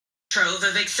Trove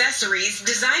of accessories,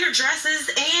 designer dresses,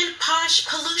 and posh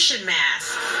pollution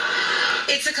masks.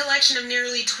 It's a collection of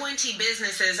nearly 20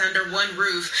 businesses under one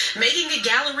roof, making a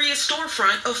Galleria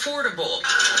storefront affordable.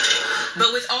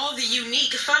 But with all the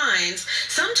unique finds,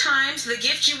 sometimes the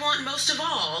gift you want most of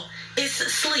all is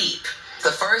sleep. The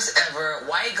first ever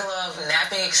white glove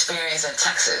napping experience in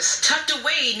Texas. Tucked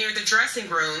away near the dressing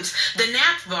rooms, the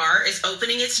Nap Bar is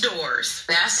opening its doors.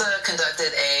 NASA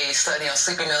conducted a study on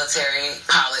sleeping military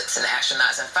pilots and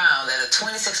astronauts and found that a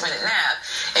 26-minute nap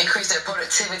increased their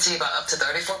productivity by up to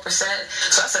 34%.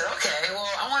 So I said, okay, well,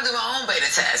 I want to do my own beta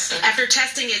test. After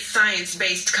testing its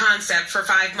science-based concept for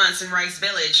 5 months in Rice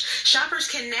Village, shoppers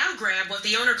can now grab what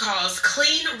the owner calls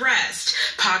clean rest.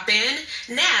 Pop in,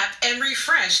 nap, and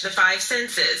refresh the five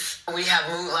senses. We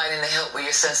have mood lighting to help with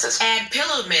your senses. Add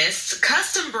pillow mists,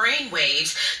 custom brain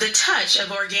waves, the touch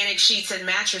of organic sheets and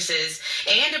mattresses,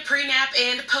 and a pre-nap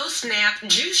and post-nap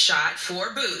juice shot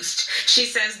for boost. She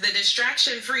says the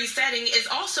distraction-free setting is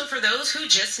also for those who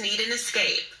just need an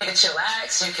escape. You can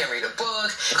chillax, you can read a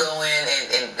book, go in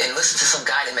and listen to some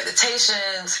guided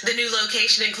meditations. The new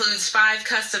location includes 5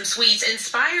 custom suites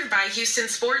inspired by Houston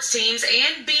sports teams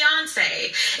and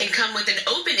Beyonce, and come with an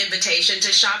open invitation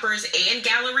to shoppers and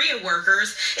Galleria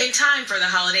workers in time for the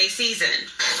holiday season.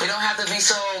 We don't have to be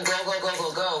so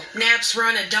go. Naps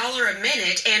run $1 a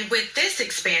minute, and with this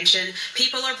expansion,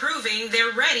 people are proving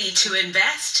they're ready to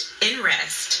invest in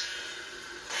rest.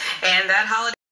 And that holiday